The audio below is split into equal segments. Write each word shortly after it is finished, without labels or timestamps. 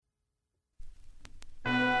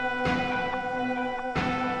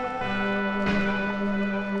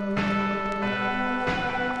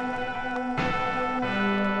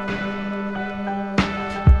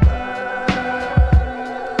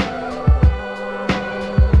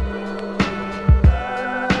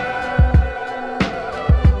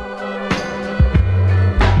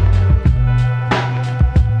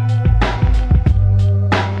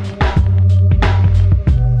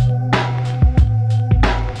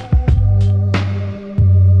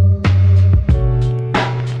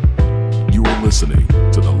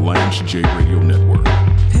DJ Radio Network.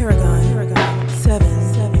 Paragon 7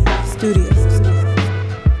 Studios.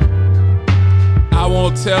 I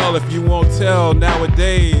won't tell if you won't tell.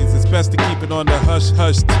 Nowadays, it's best to keep it on the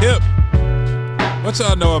hush-hush tip. What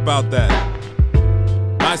y'all know about that?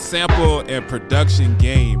 My sample and production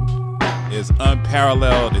game is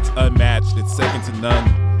unparalleled. It's unmatched. It's second to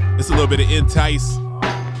none. It's a little bit of Entice,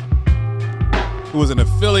 who was an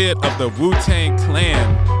affiliate of the Wu-Tang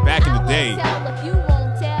Clan back in the day.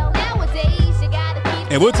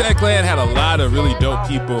 And Wu-Tang Clan had a lot of really dope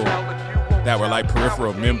people that were like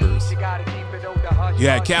peripheral members. You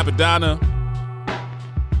had Capadonna.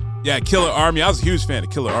 You had Killer Army. I was a huge fan of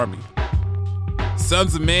Killer Army.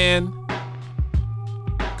 Sons of Man.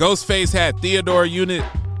 Ghostface had Theodore Unit.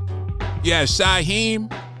 You had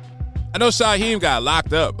Shaheem. I know Shaheem got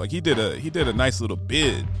locked up. Like he did a nice little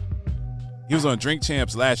bid. He was on Drink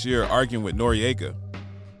Champs last year arguing with Noriega.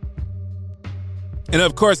 And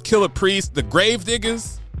of course, Killer Priest, the Grave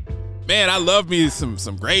Diggers. Man, I love me some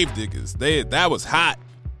Grave Diggers. That was hot.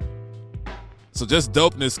 So just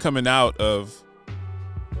dopeness coming out of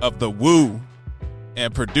the Wu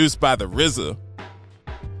and produced by the RZA.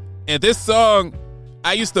 And this song,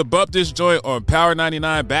 I used to bump this joint on Power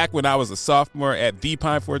 99 back when I was a sophomore at the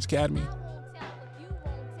Pine Forge Academy.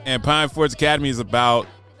 And Pine Forge Academy is about,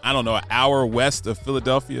 I don't know, an hour west of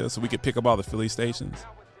Philadelphia, so we could pick up all the Philly stations.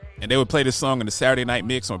 And they would play this song in the Saturday night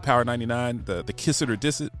mix on Power 99, the Kiss It or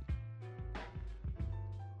Diss It.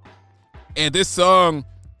 And this song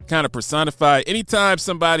kind of personified anytime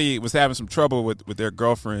somebody was having some trouble with their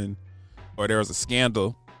girlfriend or there was a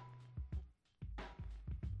scandal.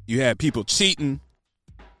 You had people cheating,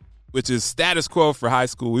 which is status quo for high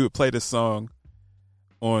school. We would play this song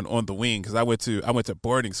on the wing because I went to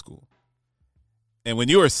boarding school. And when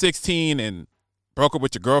you were 16 and broke up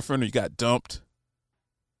with your girlfriend or you got dumped,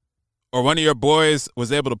 or one of your boys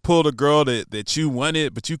was able to pull the girl that you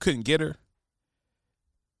wanted but you couldn't get her,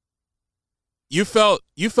 you felt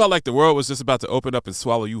like the world was just about to open up and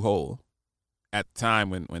swallow you whole at the time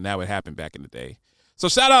when that would happen back in the day. So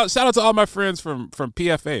shout out to all my friends from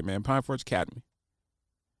PFA, man, Pine Forge Academy.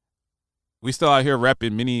 We still out here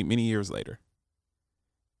repping many years later.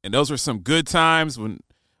 And those were some good times when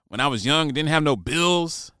I was young, didn't have no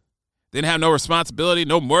bills, didn't have no responsibility,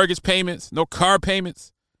 no mortgage payments, no car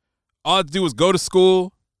payments. All I had to do was go to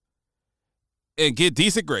school and get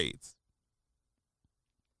decent grades.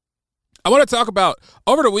 I want to talk about,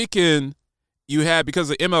 over the weekend, you had, because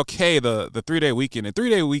of MLK, the 3-day weekend, and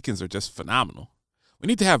 3-day weekends are just phenomenal. We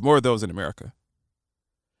need to have more of those in America.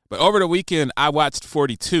 But over the weekend, I watched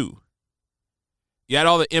 42. You had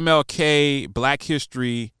all the MLK, Black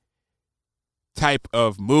History type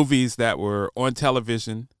of movies that were on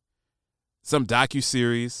television, some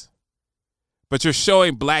docuseries, but you're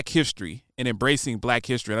showing Black history and embracing Black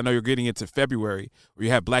history. And I know you're getting into February where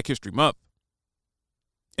you have Black History Month.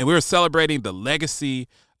 And we were celebrating the legacy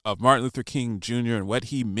of Martin Luther King Jr. and what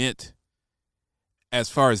he meant as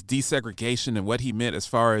far as desegregation and what he meant as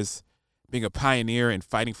far as being a pioneer and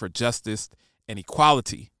fighting for justice and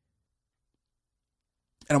equality.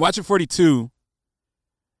 And I'm watching 42.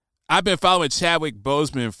 I've been following Chadwick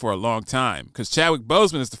Boseman for a long time because Chadwick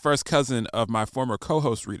Boseman is the first cousin of my former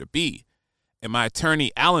co-host Rita B and my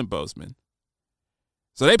attorney Alan Boseman.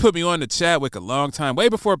 So they put me on to Chadwick a long time, way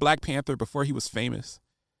before Black Panther, before he was famous.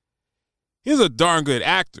 He's a darn good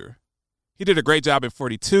actor. He did a great job in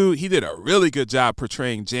 42. He did a really good job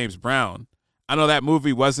portraying James Brown. I know that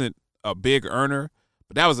movie wasn't a big earner,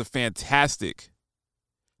 but that was a fantastic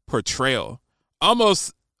portrayal.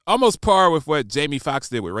 Almost par with what Jamie Foxx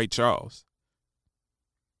did with Ray Charles.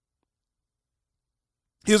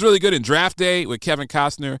 He was really good in Draft Day with Kevin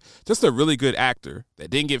Costner. Just a really good actor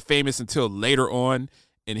that didn't get famous until later on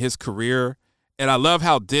in his career. And I love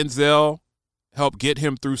how Denzel helped get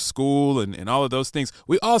him through school and all of those things.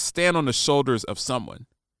 We all stand on the shoulders of someone.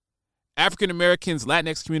 African Americans,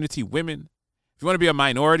 Latinx community, women. If you want to be a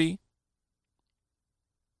minority,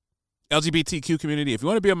 LGBTQ community, if you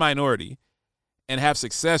want to be a minority and have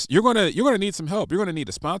success, you're gonna need some help. You're gonna need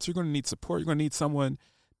a sponsor. You're gonna need support. You're gonna need someone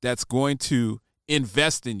that's going to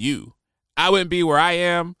invest in you. I wouldn't be where I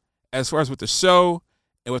am as far as with the show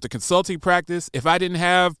and with the consulting practice if I didn't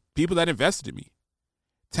have people that invested in me.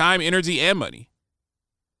 Time, energy, and money.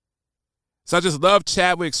 So I just love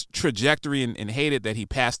Chadwick's trajectory and hated that he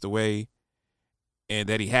passed away and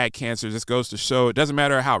that he had cancer. It just goes to show it doesn't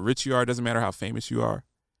matter how rich you are. It doesn't matter how famous you are.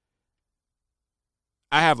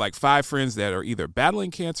 I have like 5 friends that are either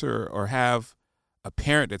battling cancer or have a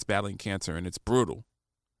parent that's battling cancer, and it's brutal.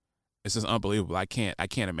 It's just unbelievable. I can't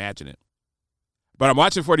imagine it. But I'm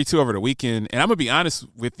watching 42 over the weekend, and I'm going to be honest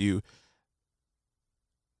with you.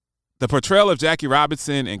 the portrayal of Jackie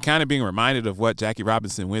Robinson and kind of being reminded of what Jackie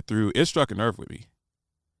Robinson went through, it struck a nerve with me.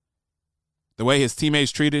 The way his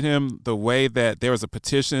teammates treated him, the way that there was a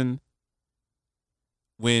petition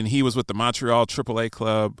when he was with the Montreal AAA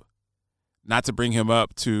club not to bring him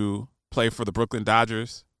up to play for the Brooklyn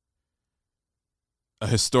Dodgers, a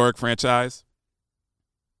historic franchise.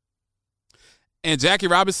 And Jackie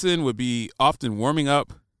Robinson would be often warming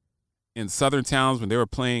up in southern towns when they were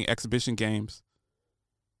playing exhibition games,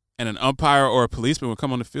 and an umpire or a policeman would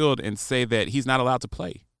come on the field and say that he's not allowed to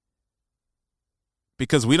play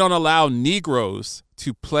because we don't allow Negroes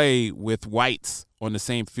to play with whites on the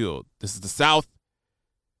same field. This is the South,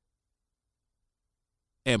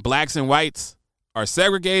 and blacks and whites are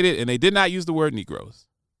segregated, and they did not use the word Negroes.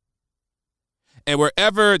 And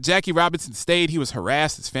wherever Jackie Robinson stayed, he was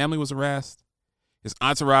harassed. His family was harassed. His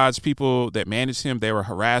entourage, people that managed him, they were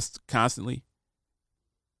harassed constantly.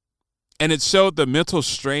 And it showed the mental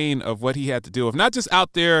strain of what he had to deal with. Not just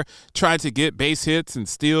out there trying to get base hits and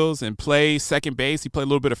steals and play second base. He played a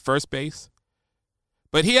little bit of first base.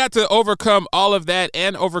 But he had to overcome all of that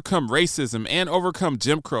and overcome racism and overcome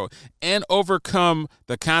Jim Crow and overcome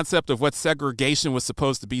the concept of what segregation was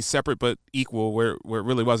supposed to be, separate but equal, where it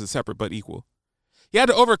really wasn't separate but equal. He had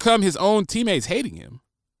to overcome his own teammates hating him.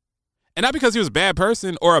 And not because he was a bad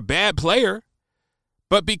person or a bad player,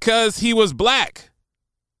 but because he was black.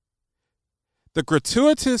 The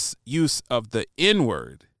gratuitous use of the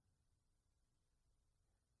N-word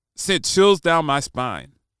sent chills down my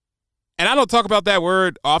spine. And I don't talk about that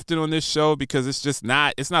word often on this show because it's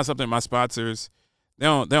not something my sponsors, they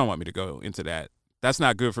don't want me to go into that. That's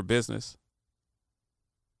not good for business.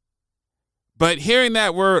 But hearing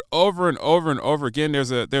that word over and over and over again,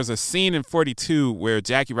 there's a scene in 42 where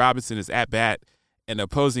Jackie Robinson is at bat and the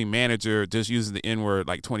opposing manager just uses the N-word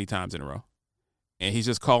like 20 times in a row. And he's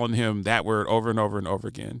just calling him that word over and over and over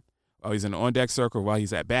again while he's in the on-deck circle, while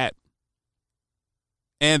he's at bat.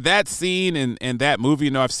 And that scene and that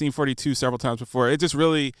movie, I've seen 42 several times before. It just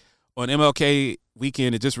really, on MLK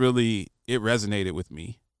weekend, it resonated with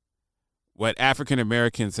me. What African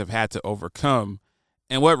Americans have had to overcome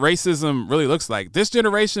and what racism really looks like. This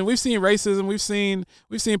generation, we've seen racism. We've seen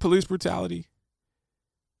police brutality.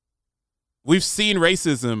 We've seen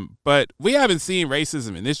racism, but we haven't seen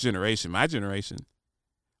racism in this generation, my generation.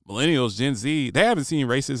 Millennials, Gen Z, they haven't seen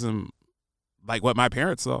racism like what my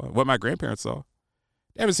parents saw, what my grandparents saw.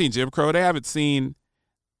 They haven't seen Jim Crow. They haven't seen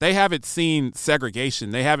segregation.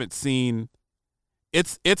 They haven't seen,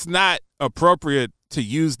 it's not appropriate to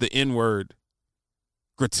use the N-word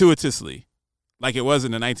gratuitously like it was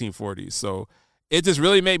in the 1940s. So it just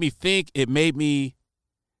really made me think. It made me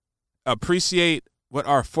appreciate what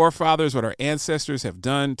our forefathers, what our ancestors have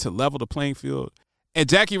done to level the playing field. And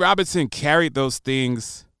Jackie Robinson carried those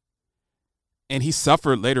things, and he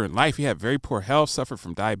suffered later in life. He had very poor health, suffered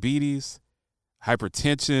from diabetes,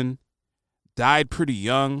 hypertension, died pretty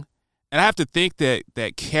young. And I have to think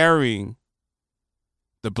that carrying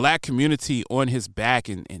the black community on his back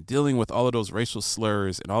and dealing with all of those racial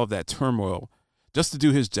slurs and all of that turmoil just to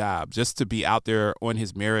do his job, just to be out there on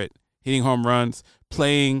his merit, hitting home runs,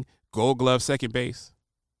 playing Gold Glove second base,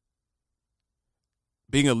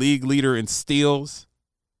 being a league leader in steals,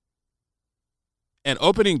 and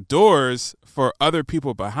opening doors for other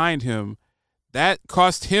people behind him, that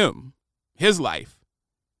cost him his life.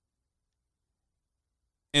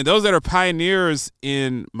 And those that are pioneers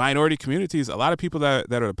in minority communities, a lot of people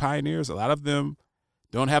that are the pioneers, a lot of them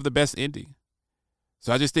don't have the best ending.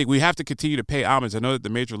 So I just think we have to continue to pay homage. I know that the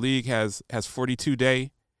Major League has 42 day,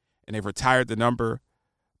 and they've retired the number.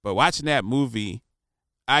 But watching that movie,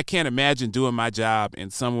 I can't imagine doing my job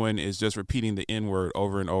and someone is just repeating the N-word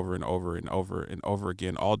over and over and over and over and over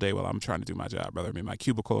again all day while I'm trying to do my job, whether I'm in my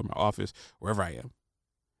cubicle or my office, wherever I am.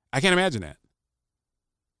 I can't imagine that.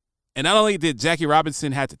 And not only did Jackie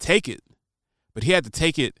Robinson have to take it, but he had to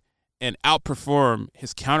take it and outperform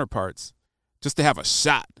his counterparts just to have a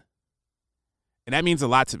shot. And that means a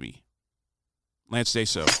lot to me. Lance J.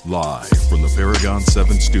 Show. Live from the Paragon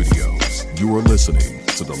 7 studios, you are listening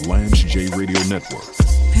to the Lance J. Radio Network.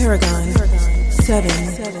 Paragon 7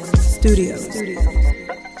 Studios.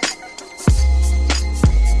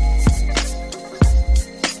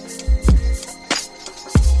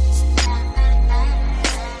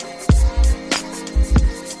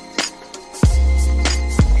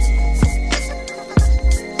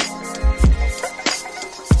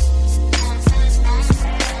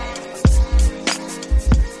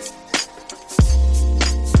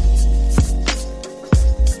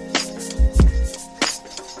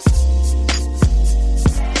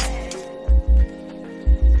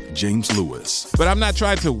 James Lewis. But I'm not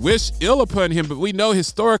trying to wish ill upon him, but we know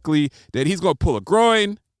historically that he's going to pull a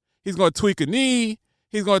groin, he's going to tweak a knee,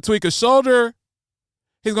 he's going to tweak a shoulder,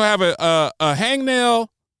 he's going to have a hangnail,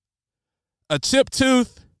 a chipped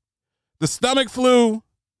tooth, the stomach flu.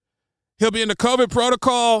 He'll be in the COVID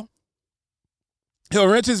protocol. He'll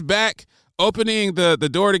wrench his back, opening the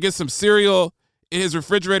door to get some cereal in his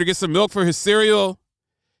refrigerator, get some milk for his cereal.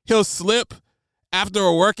 He'll slip after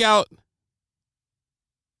a workout.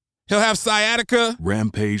 He'll have sciatica.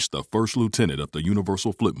 Rampage, the first lieutenant of the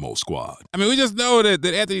Universal Flipmo Squad. I mean, we just know that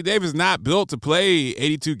Anthony Davis is not built to play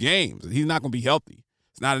 82 games. He's not going to be healthy.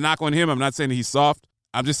 It's not a knock on him. I'm not saying that he's soft.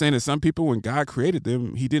 I'm just saying that some people, when God created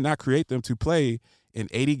them, he did not create them to play an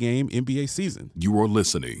 80-game NBA season. You are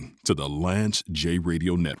listening to the Lance J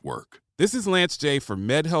Radio Network. This is Lance J for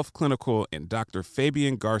MedHealth Clinical and Dr.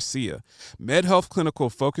 Fabian Garcia. MedHealth Clinical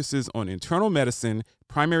focuses on internal medicine,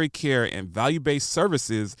 primary care, and value-based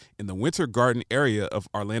services in the Winter Garden area of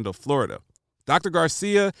Orlando, Florida. Dr.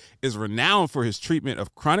 Garcia is renowned for his treatment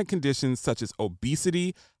of chronic conditions such as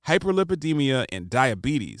obesity, hyperlipidemia, and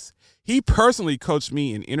diabetes. He personally coached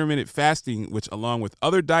me in intermittent fasting, which, along with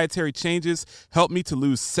other dietary changes, helped me to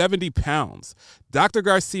lose 70 pounds. Dr.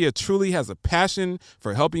 Garcia truly has a passion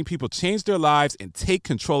for helping people change their lives and take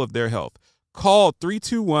control of their health. Call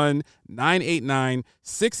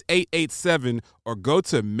 321-989-6887 or go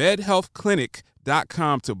to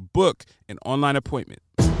medhealthclinic.com to book an online appointment.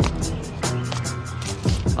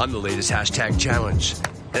 I'm the latest hashtag challenge,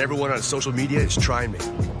 and everyone on social media is trying me.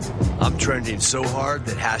 I'm trending so hard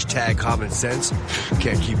that hashtag common sense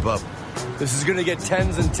can't keep up. This is gonna get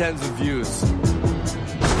tens and tens of views.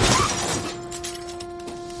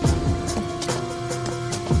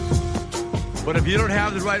 But if you don't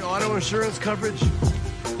have the right auto insurance coverage,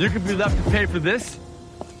 you could be left to pay for this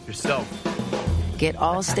yourself. Get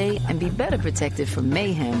Allstate and be better protected from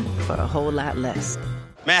mayhem for a whole lot less.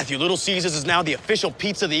 Matthew, Little Caesars is now the official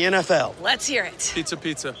pizza of the NFL. Let's hear it. Pizza,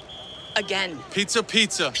 pizza. Again. Pizza,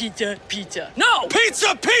 pizza. Pizza, pizza. No!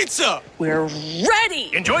 Pizza, pizza! We're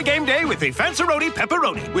ready! Enjoy game day with the Fanceroni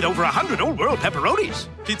Pepperoni with over 100 old world pepperonis.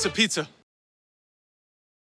 Pizza, pizza.